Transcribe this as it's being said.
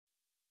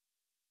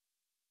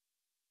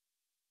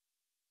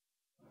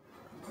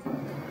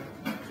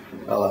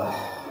Well,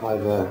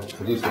 I've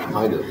produced a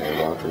kind of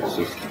handout. It's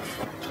just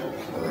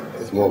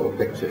it's more of a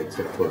picture,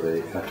 except for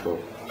the actual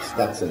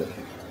stats in it.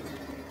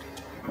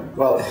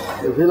 Well,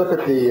 if we look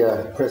at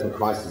the present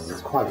crisis,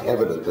 it's quite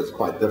evident it's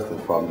quite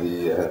different from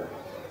the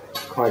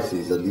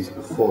crises, at least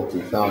before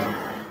 2000.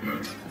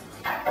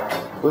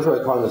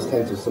 Bourgeois economists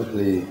tend to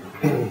simply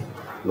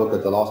look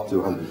at the last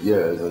 200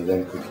 years and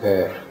then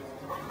compare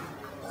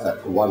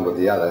one with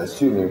the other,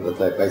 assuming that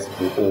they're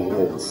basically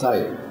all the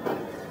same.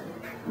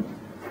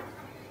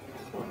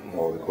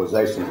 Or the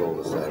causation is all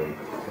the same,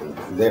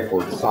 and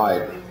therefore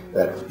decide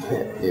that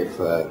if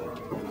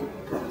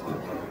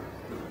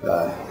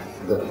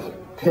the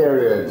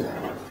period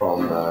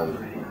from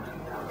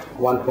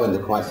one point of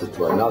the crisis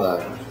to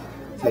another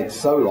takes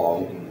so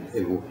long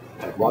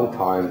at one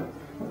time,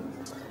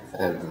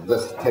 and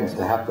this tends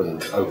to happen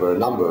over a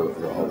number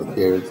of the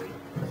periods,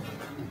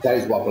 that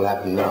is what will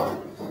happen now.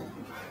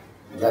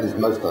 That is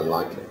most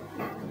unlikely.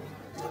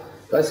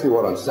 Basically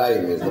what I'm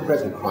saying is the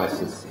present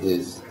crisis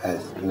is,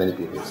 as many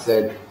people have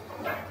said,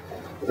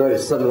 very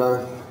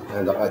similar,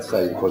 and I'd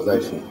say in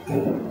causation,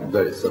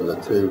 very similar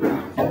to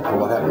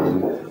what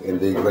happened in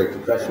the Great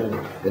Depression,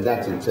 and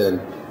that in turn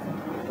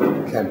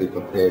can be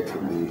compared to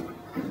the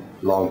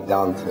long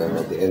downturn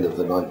at the end of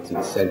the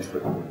 19th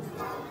century.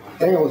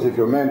 Engels, if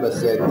you remember,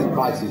 said the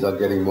crises are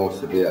getting more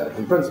severe.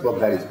 In principle,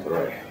 that is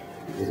correct,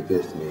 it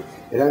appears to me.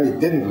 It only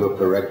didn't look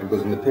correct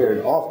because in the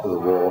period after the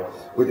war,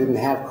 we didn't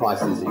have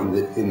crises in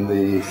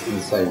the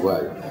same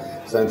way.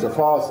 So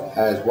insofar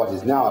as what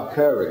is now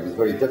occurring is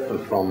very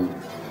different from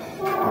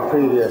the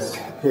previous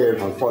period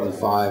from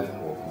 45,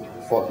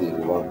 or 40 if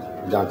you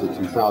want, down to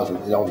 2000,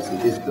 it obviously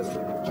is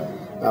different.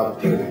 Now,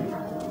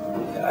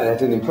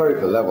 at an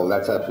empirical level,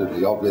 that's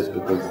absolutely obvious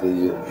because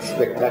the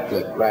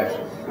spectacular crash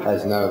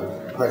has no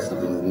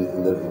precedent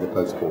in the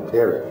post-war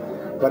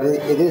period. But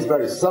it is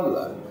very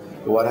similar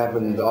to what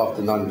happened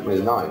after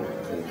 1929.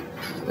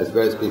 And as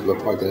various people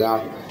have pointed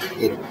out,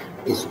 it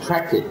is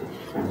tracking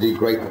the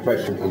Great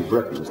Depression in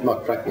Britain. It's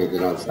not tracking the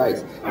United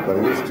States, but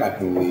it is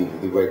tracking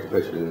the Great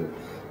Depression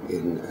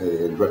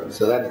in Britain.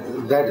 So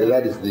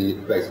that is the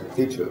basic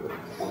feature of it.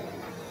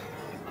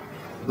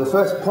 The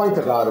first point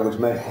about it, which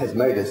has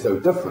made it so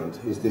different,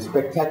 is the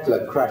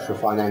spectacular crash of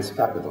finance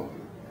capital.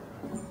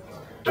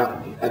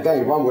 Now,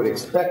 again, one would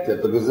expect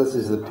it because this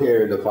is the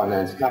period of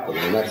finance capital.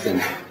 In that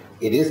sense,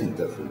 it isn't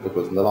different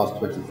because in the last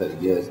 20, 30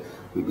 years,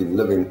 we've been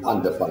living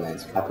under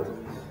finance capital.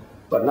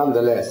 But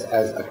nonetheless,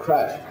 as a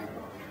crash,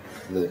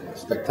 the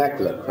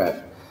spectacular crash,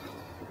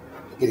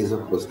 it is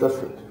of course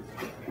different.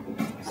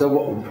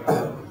 So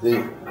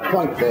the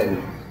point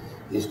then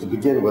is to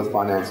begin with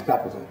finance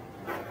capital.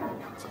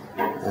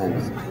 And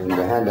in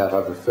the handout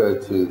I've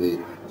referred to the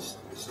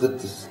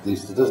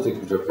statistics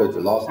which I referred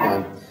to last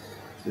time,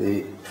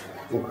 the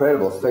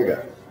incredible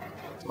figure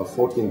of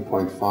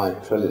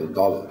 $14.5 trillion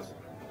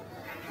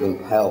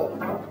being held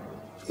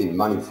in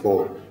money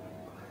form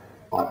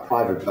by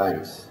private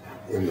banks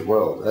in the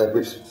world,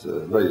 which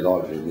very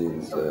largely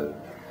means the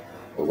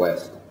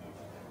West.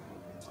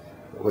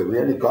 We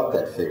only got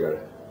that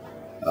figure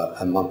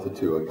a month or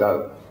two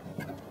ago.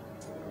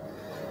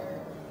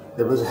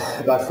 It was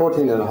about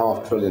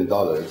 $14.5 trillion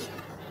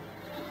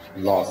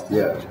last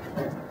year,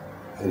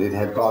 and it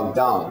had gone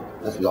down,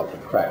 that's not the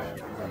crash,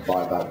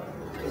 by about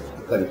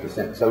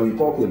 30%. So we're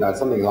talking about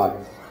something like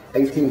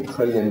 $18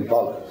 trillion.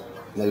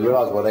 Now you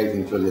realize what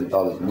 $18 trillion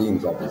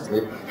means,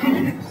 obviously,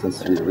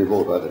 since we've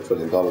all heard $1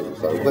 trillion or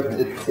so. But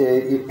it's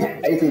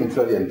 $18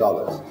 trillion.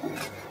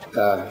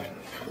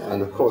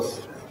 And of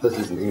course, this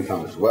isn't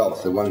income as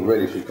wealth, so one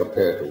really should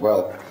compare it to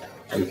wealth.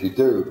 And if you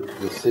do,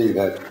 you'll see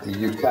that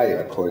the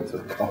UK, according to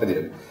the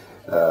Guardian,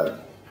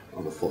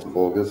 on the 4th of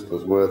August,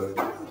 was worth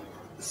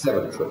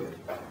 $7 trillion.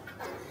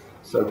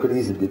 So it could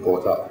easily be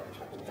bought up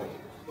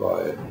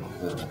by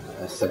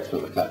a section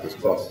of the capitalist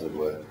class, as it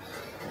were.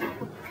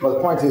 Well, the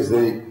point is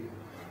the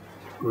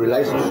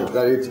relationship,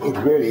 that it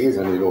really is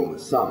an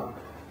enormous sum.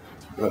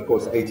 And of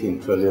course,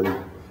 18 trillion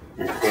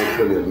is 4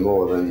 trillion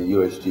more than the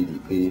US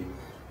GDP,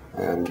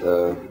 and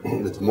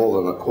it's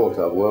more than a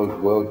quarter of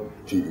world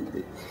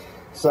GDP.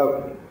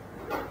 So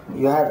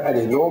you have an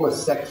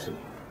enormous section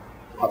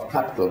of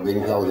capital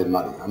being held in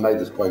money. I made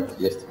this point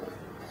yesterday.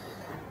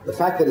 The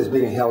fact that it's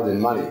being held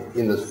in money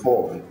in this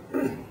form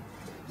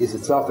is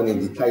itself an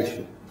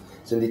indication.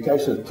 It's an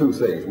indication of two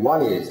things.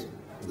 One is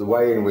the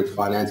way in which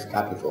finance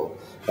capital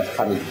has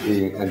come into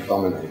being and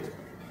dominated.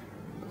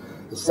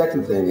 The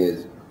second thing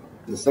is,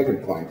 the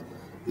second point,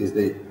 is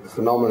the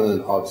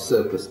phenomenon of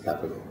surplus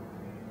capital.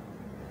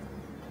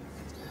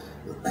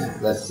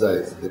 That's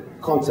the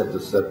concept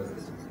of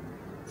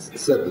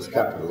surplus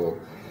capital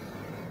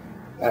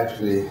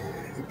actually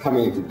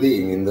coming into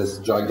being in this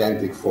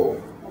gigantic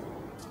form.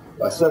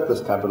 By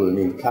surplus capital, I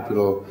mean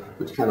capital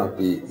which cannot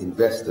be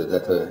invested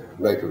at a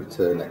rate of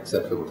return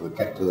acceptable to the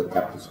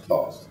capitalist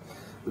class,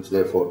 which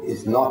therefore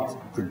is not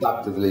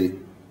productively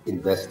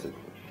invested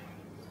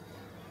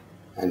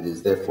and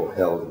is therefore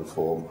held in the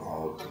form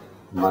of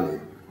money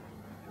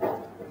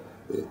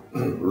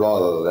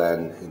rather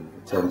than in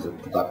terms of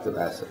productive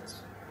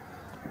assets.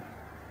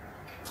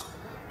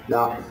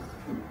 Now,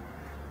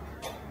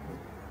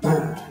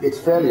 it's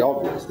fairly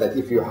obvious that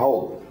if you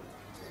hold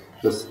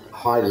this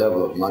high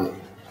level of money,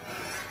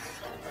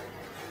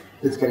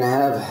 it's going to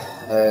have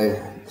a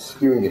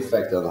skewing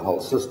effect on the whole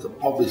system.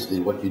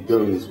 Obviously, what you're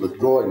doing is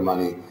withdrawing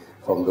money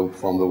from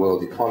the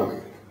world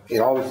economy. It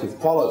obviously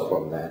follows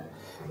from that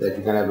you're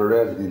going to have a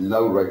relatively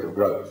low rate of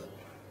growth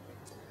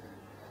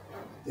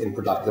in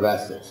productive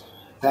assets.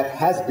 That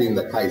has been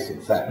the case,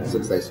 in fact,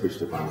 since they switched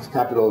to finance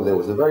capital. There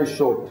was a very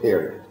short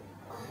period,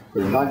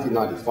 between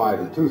 1995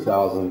 and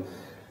 2000,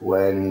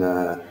 when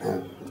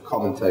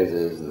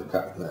commentators and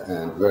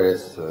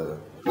various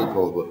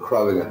people were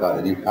crowing about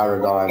a new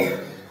paradigm.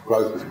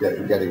 Growth was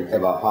getting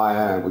ever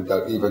higher and would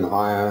go even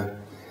higher,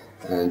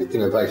 and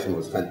innovation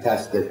was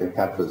fantastic, and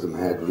capitalism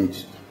had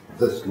reached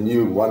this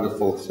new,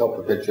 wonderful,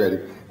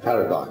 self-perpetuating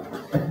paradigm.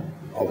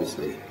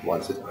 Obviously,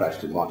 once it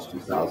crashed in March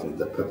 2000,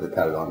 the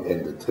paradigm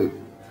ended too.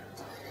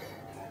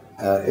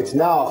 It's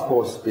now, of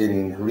course,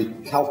 been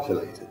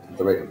recalculated,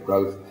 the rate of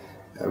growth.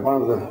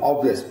 One of the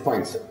obvious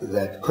points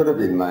that could have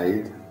been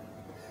made,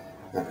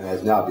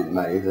 has now been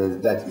made, is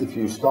that if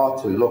you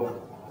start to look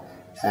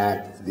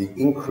at the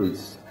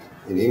increase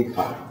in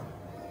income,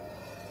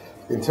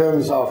 in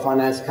terms of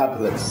finance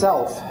capital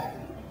itself,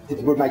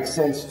 it would make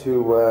sense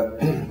to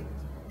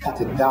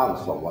cut it down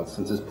somewhat,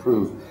 since it's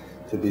proved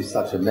to be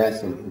such a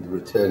mess and the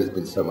return has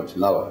been so much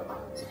lower,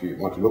 if you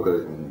want to look at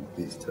it in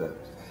these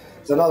terms.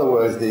 So in other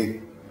words, the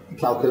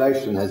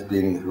calculation has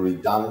been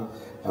redone,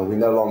 and we're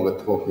no longer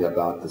talking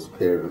about this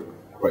period of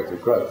greater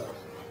growth.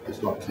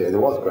 It's not clear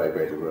there was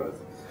greater growth.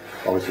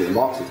 Obviously, in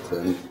Marx's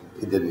terms,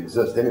 it didn't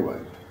exist anyway.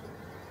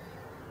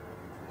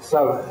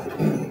 So,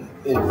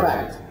 in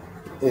fact,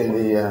 in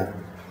the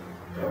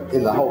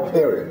whole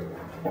period,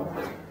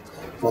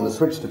 from the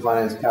switch to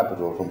finance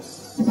capital from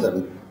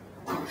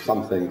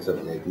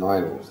 78,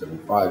 9 or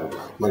 75, or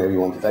whenever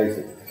you want to date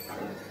it,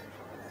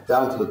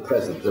 down to the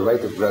present, the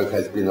rate of growth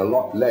has been a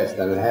lot less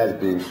than it has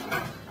been,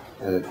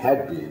 and it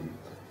had been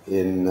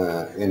in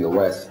the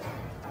West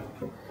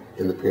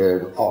in the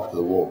period after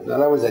the war. Now,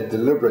 that was a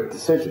deliberate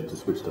decision to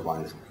switch to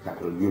finance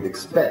capital. You'd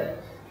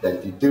expect that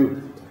if you do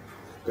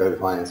go to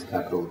finance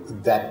capital,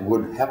 that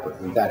would happen,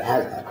 and that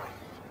has happened.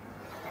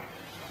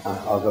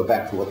 I'll go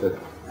back to what that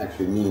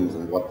actually means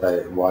and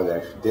why they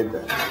actually did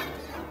that.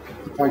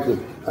 The point of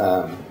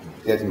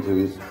getting to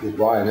is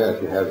why on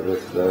earth you have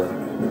this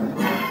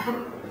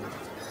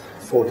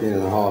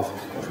 $14.5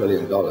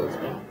 trillion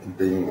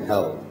being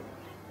held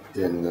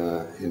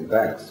in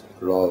banks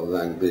rather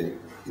than being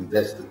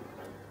invested.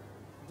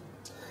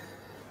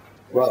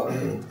 Well,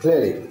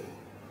 clearly,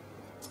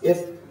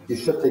 if you're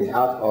shifting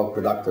out of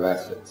productive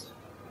assets,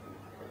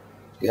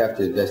 you have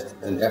to invest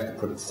and you have to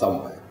put it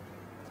somewhere.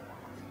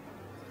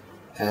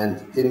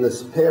 And in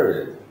this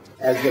period,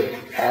 as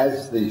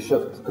the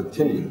shift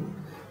continued,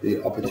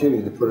 the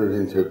opportunity to put it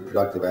into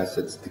productive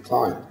assets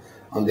declined.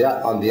 On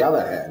the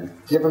other hand,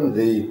 given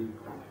the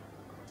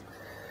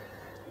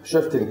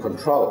shift in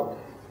control,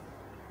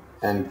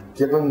 and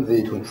given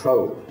the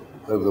control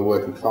over the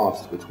working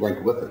class which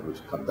went with it, which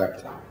we'll come back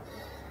to,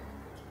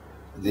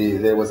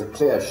 there was a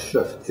clear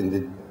shift in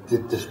the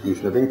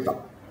distribution of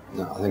income.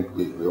 Now, I think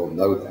we all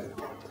know that.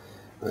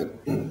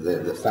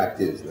 The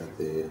fact is that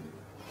the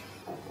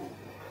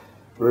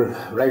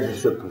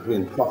relationship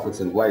between profits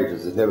and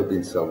wages has never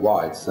been so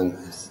wide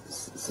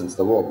since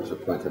the war, which is a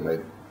point I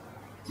made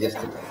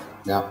yesterday.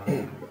 Now,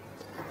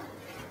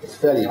 it's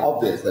fairly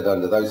obvious that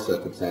under those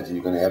circumstances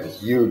you're going to have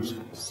huge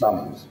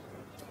sums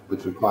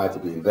which require to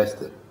be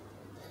invested.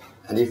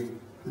 And if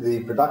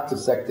the productive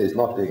sector is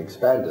not being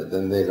expanded,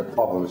 then there's a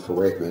problem as to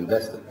where to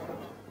invest it.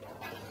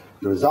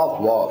 The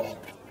result was,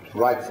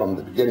 right from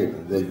the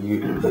beginning, that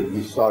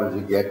you started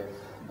to get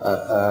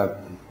a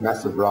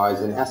massive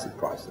rise in asset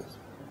prices.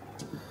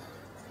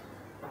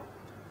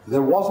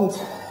 There wasn't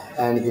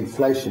an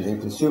inflation in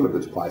consumer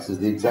goods prices.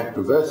 The exact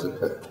reverse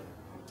occurred,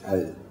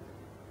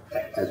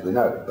 as we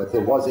know. But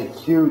there was a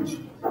huge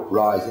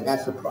rise in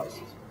asset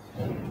prices.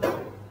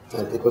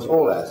 And it was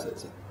all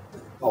assets.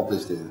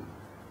 Obviously,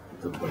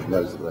 everybody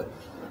knows the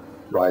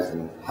rise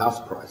in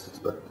house prices,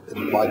 but it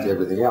applied to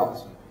everything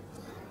else,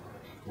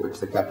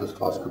 which the capitalist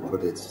class could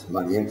put its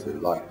money into,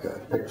 like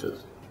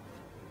pictures,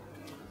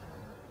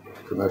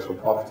 commercial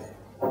property.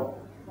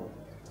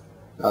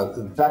 Now,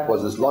 that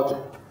was its logic.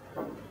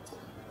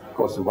 Of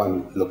course, if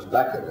one looks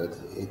back at it,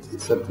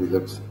 it simply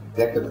looks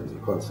decadent.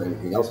 You can't say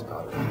anything else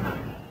about it.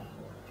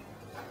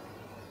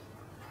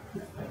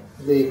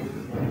 The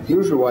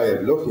usual way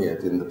of looking at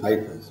it in the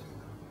papers,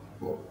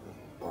 or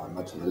by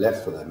much of the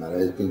left for that matter,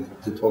 has been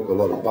to talk a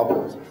lot of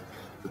bubbles.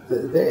 But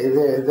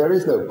there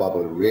is no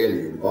bubble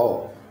really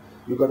involved.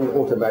 You've got an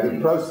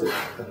automatic process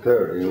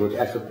occurring in which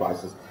asset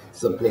prices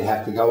simply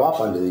have to go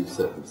up under these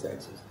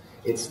circumstances.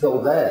 It's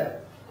still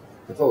there.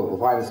 Until the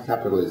finance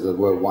capitalists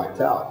were wiped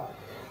out,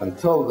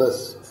 until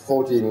this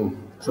 $14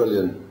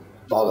 trillion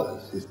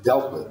is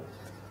dealt with,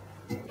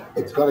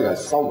 it's got to go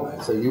somewhere.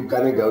 So you're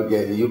going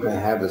to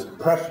have this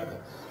pressure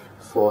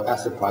for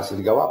asset prices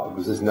to go up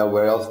because there's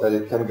nowhere else that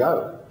it can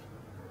go.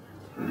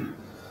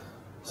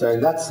 So in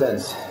that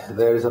sense,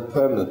 there is a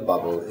permanent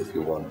bubble if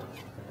you want.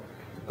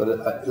 But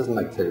it doesn't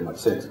make very much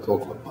sense to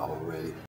talk about bubble, really.